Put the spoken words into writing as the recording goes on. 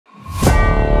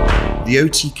The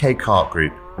OTK Kart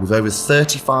Group, with over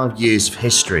 35 years of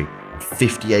history and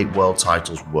 58 world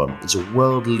titles won, is a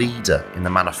world leader in the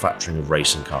manufacturing of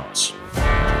racing cars.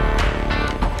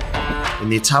 In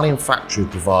the Italian factory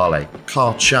of Bovale,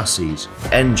 car chassis,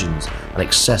 engines and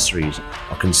accessories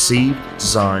are conceived,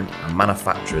 designed and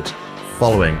manufactured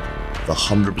following the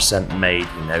 100% made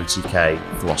in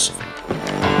OTK philosophy.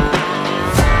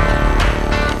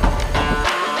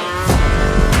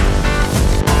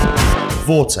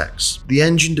 Vortex, the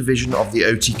engine division of the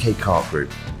OTK Kart Group,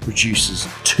 produces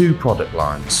two product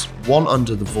lines, one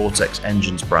under the Vortex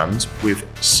Engines brand with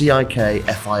CIK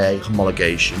FIA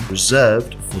homologation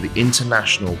reserved for the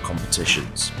international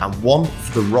competitions, and one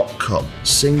for the Rock Cup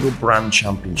single brand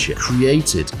championship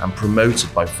created and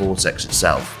promoted by Vortex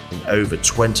itself in over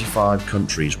 25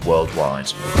 countries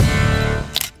worldwide.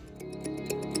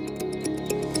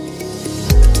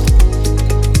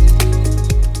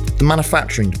 The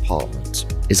manufacturing department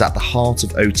is at the heart of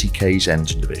OTK's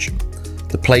engine division,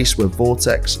 the place where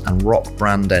Vortex and Rock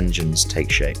brand engines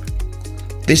take shape.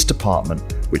 This department,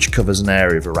 which covers an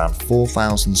area of around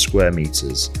 4,000 square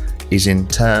meters, is in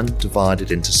turn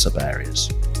divided into sub-areas.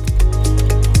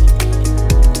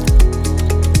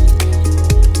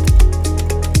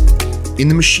 In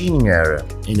the machining area,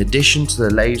 in addition to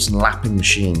the lathes and lapping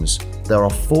machines, there are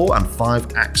 4 and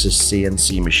 5-axis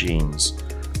CNC machines,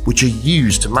 which are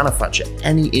used to manufacture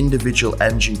any individual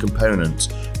engine component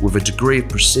with a degree of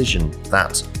precision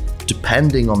that,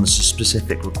 depending on the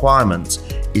specific requirement,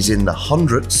 is in the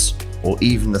hundredths or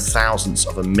even the thousandths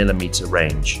of a millimeter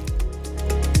range.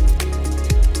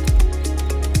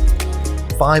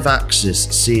 5-axis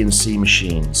CNC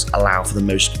machines allow for the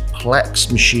most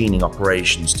complex machining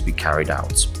operations to be carried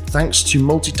out. Thanks to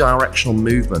multi-directional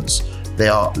movements, they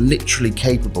are literally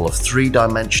capable of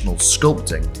 3-dimensional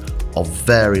sculpting of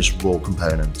various raw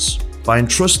components. By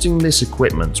entrusting this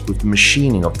equipment with the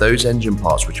machining of those engine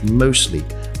parts which mostly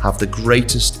have the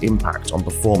greatest impact on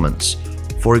performance,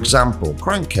 for example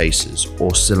crankcases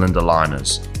or cylinder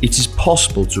liners, it is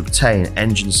possible to obtain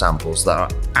engine samples that are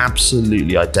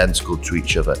absolutely identical to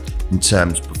each other in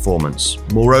terms of performance.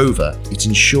 Moreover, it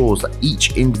ensures that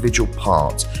each individual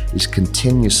part is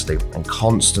continuously and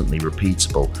constantly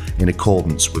repeatable in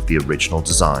accordance with the original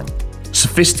design.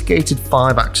 Sophisticated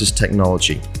 5-axis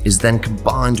technology is then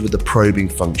combined with the probing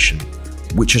function,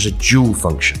 which has a dual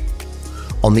function.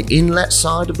 On the inlet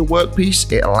side of the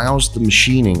workpiece, it allows the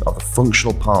machining of the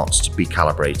functional parts to be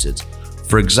calibrated,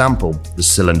 for example, the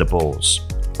cylinder bores.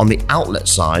 On the outlet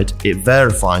side, it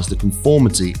verifies the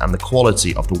conformity and the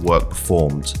quality of the work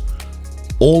performed.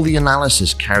 All the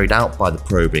analysis carried out by the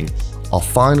probing are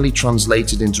finally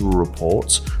translated into a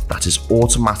report that is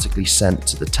automatically sent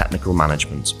to the technical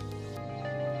management.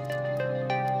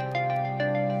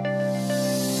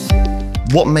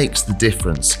 What makes the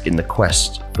difference in the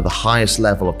quest for the highest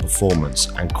level of performance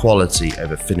and quality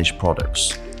over finished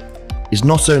products is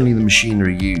not only the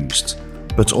machinery used,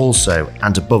 but also,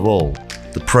 and above all,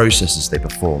 the processes they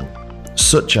perform,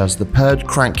 such as the paired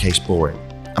crankcase boring,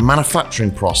 a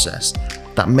manufacturing process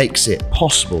that makes it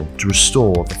possible to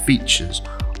restore the features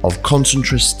of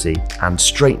concentricity and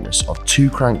straightness of 2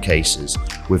 crankcases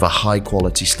with a high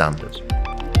quality standard.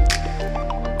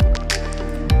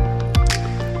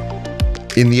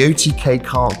 In the OTK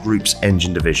Kart Group's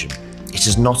engine division, it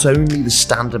is not only the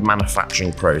standard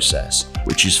manufacturing process,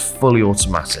 which is fully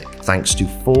automatic thanks to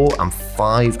 4 and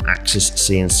 5-axis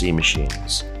CNC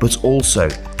machines, but also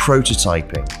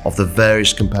prototyping of the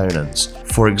various components,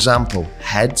 for example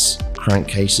heads,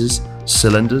 crankcases,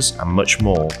 cylinders and much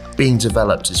more, being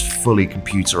developed is fully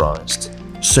computerized.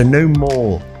 So no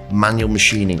more manual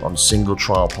machining on single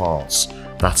trial parts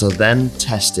that are then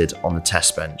tested on the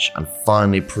test bench and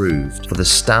finally approved for the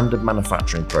standard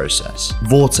manufacturing process.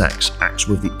 Vortex acts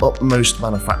with the utmost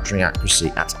manufacturing accuracy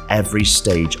at every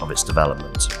stage of its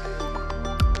development.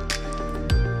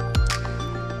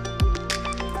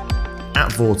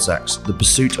 At Vortex, the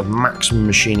pursuit of maximum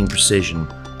machining precision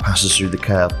passes through the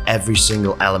care of every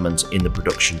single element in the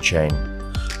production chain.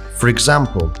 For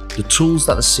example, the tools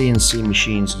that the CNC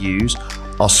machines use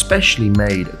are specially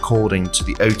made according to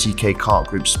the OTK Kart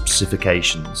Group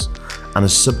specifications and are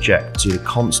subject to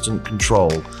constant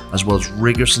control as well as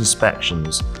rigorous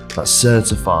inspections that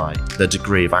certify their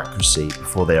degree of accuracy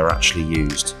before they are actually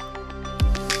used.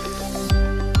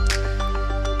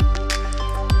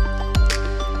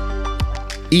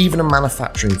 Even a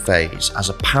manufacturing phase as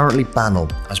apparently banal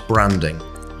as branding,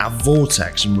 at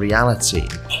Vortex in reality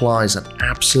implies an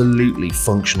absolutely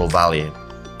functional value.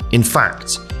 In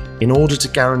fact, in order to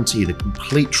guarantee the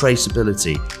complete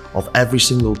traceability of every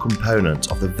single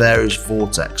component of the various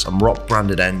Vortex and Rock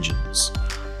branded engines,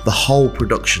 the whole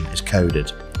production is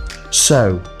coded,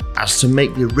 so as to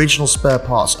make the original spare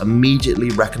parts immediately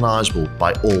recognisable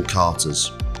by all karters.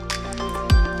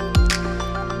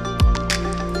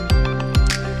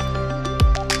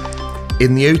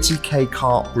 In the OTK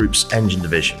Kart Group's engine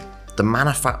division, the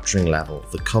manufacturing level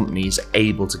the company is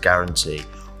able to guarantee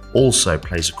also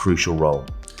plays a crucial role.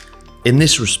 In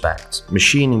this respect,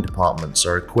 machining departments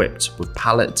are equipped with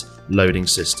pallet loading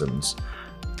systems.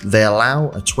 They allow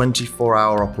a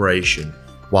 24-hour operation.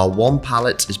 While one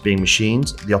pallet is being machined,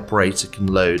 the operator can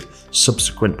load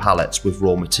subsequent pallets with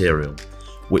raw material,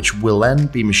 which will then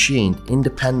be machined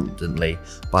independently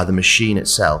by the machine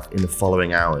itself in the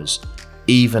following hours,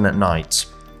 even at night,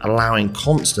 allowing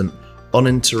constant,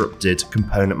 uninterrupted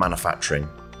component manufacturing.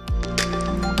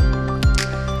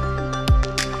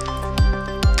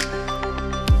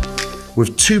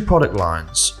 With two product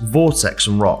lines, Vortex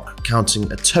and Rock,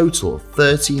 counting a total of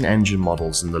 13 engine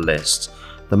models in the list,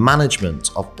 the management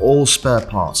of all spare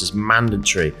parts is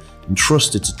mandatory and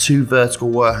trusted to two vertical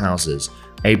warehouses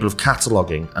able of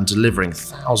cataloguing and delivering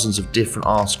thousands of different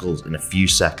articles in a few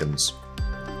seconds.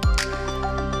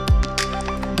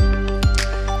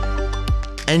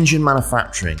 Engine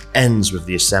manufacturing ends with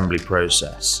the assembly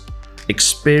process.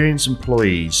 Experienced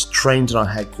employees trained in our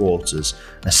headquarters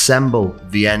assemble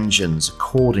the engines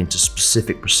according to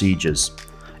specific procedures.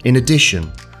 In addition,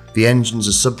 the engines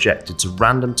are subjected to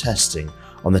random testing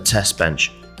on the test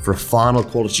bench for a final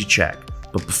quality check,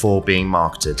 but before being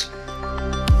marketed.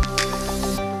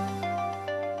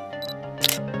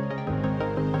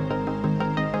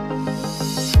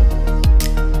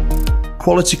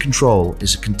 Quality control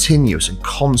is a continuous and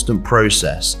constant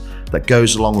process that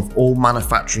goes along with all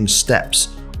manufacturing steps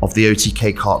of the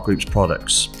OTK Kart Group's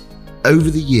products.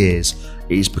 Over the years,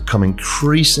 it has become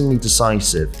increasingly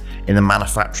decisive in the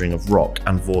manufacturing of Rock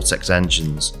and Vortex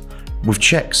engines, with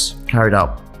checks carried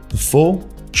out before,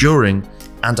 during,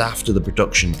 and after the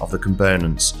production of the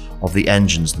components of the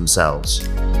engines themselves.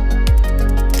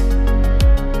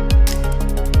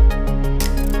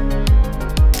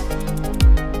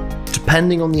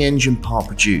 Depending on the engine part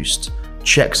produced,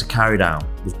 checks are carried out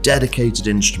with dedicated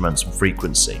instruments and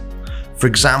frequency. For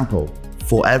example,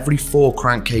 for every 4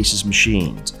 crankcases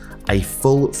machined, a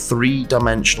full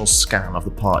 3-dimensional scan of the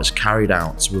part is carried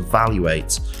out to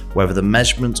evaluate whether the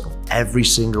measurement of every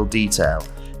single detail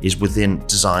is within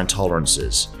design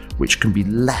tolerances, which can be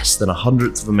less than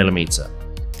 1/100th of a millimeter.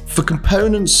 For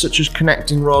components such as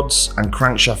connecting rods and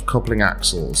crankshaft coupling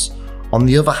axles, on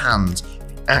the other hand,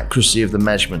 the accuracy of the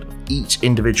measurement of each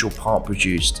individual part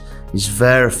produced is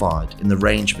verified in the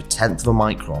range of 1/10 of a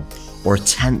micron or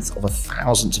 1/10 of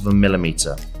 1,000th of a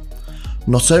millimeter.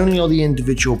 Not only are the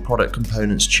individual product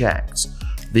components checked,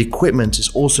 the equipment is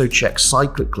also checked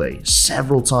cyclically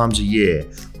several times a year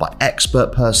by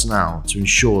expert personnel to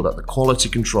ensure that the quality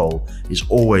control is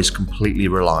always completely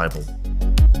reliable.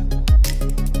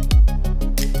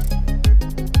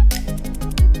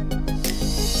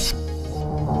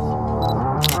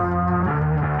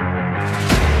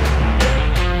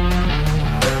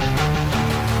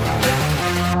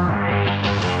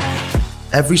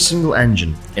 Every single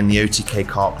engine in the OTK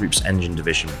Kart Group's engine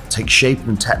division takes shape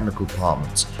in technical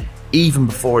departments even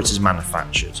before it is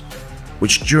manufactured,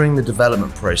 which during the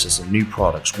development process of new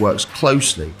products works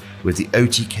closely with the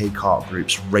OTK Kart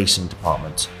Group's racing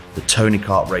department, the Tony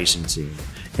Kart racing team,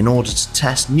 in order to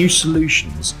test new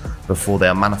solutions before they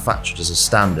are manufactured as a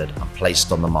standard and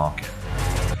placed on the market.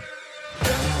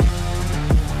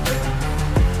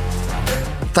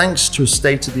 Thanks to a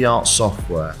state-of-the-art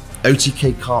software,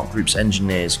 OTK Kart Group's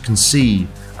engineers conceive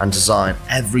and design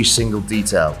every single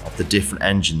detail of the different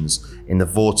engines in the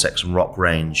Vortex and Rock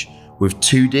range with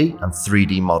 2D and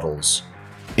 3D models,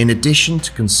 in addition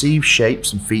to conceive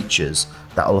shapes and features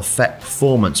that will affect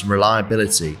performance and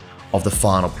reliability of the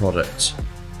final product.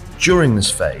 During this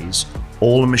phase,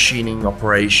 all the machining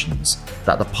operations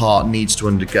that the part needs to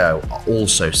undergo are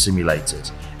also simulated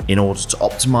in order to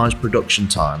optimize production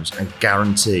times and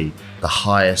guarantee the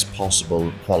highest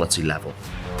possible quality level.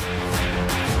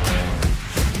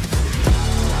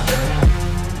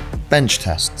 Bench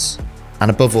tests, and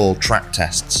above all track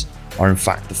tests, are in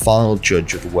fact the final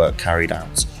judge of the work carried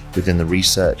out within the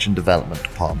research and development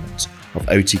department of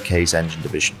OTK's engine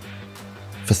division.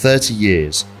 For 30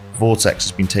 years, Vortex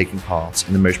has been taking part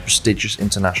in the most prestigious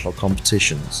international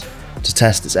competitions to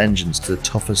test its engines to the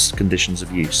toughest conditions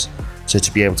of use, so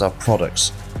to be able to have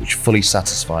products which fully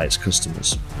satisfy its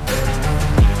customers.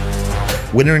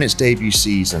 Winner in its debut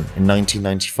season in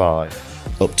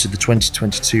 1995 up to the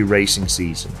 2022 racing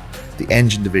season, the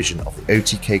engine division of the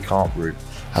OTK Kart Group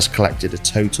has collected a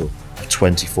total of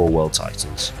 24 world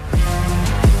titles.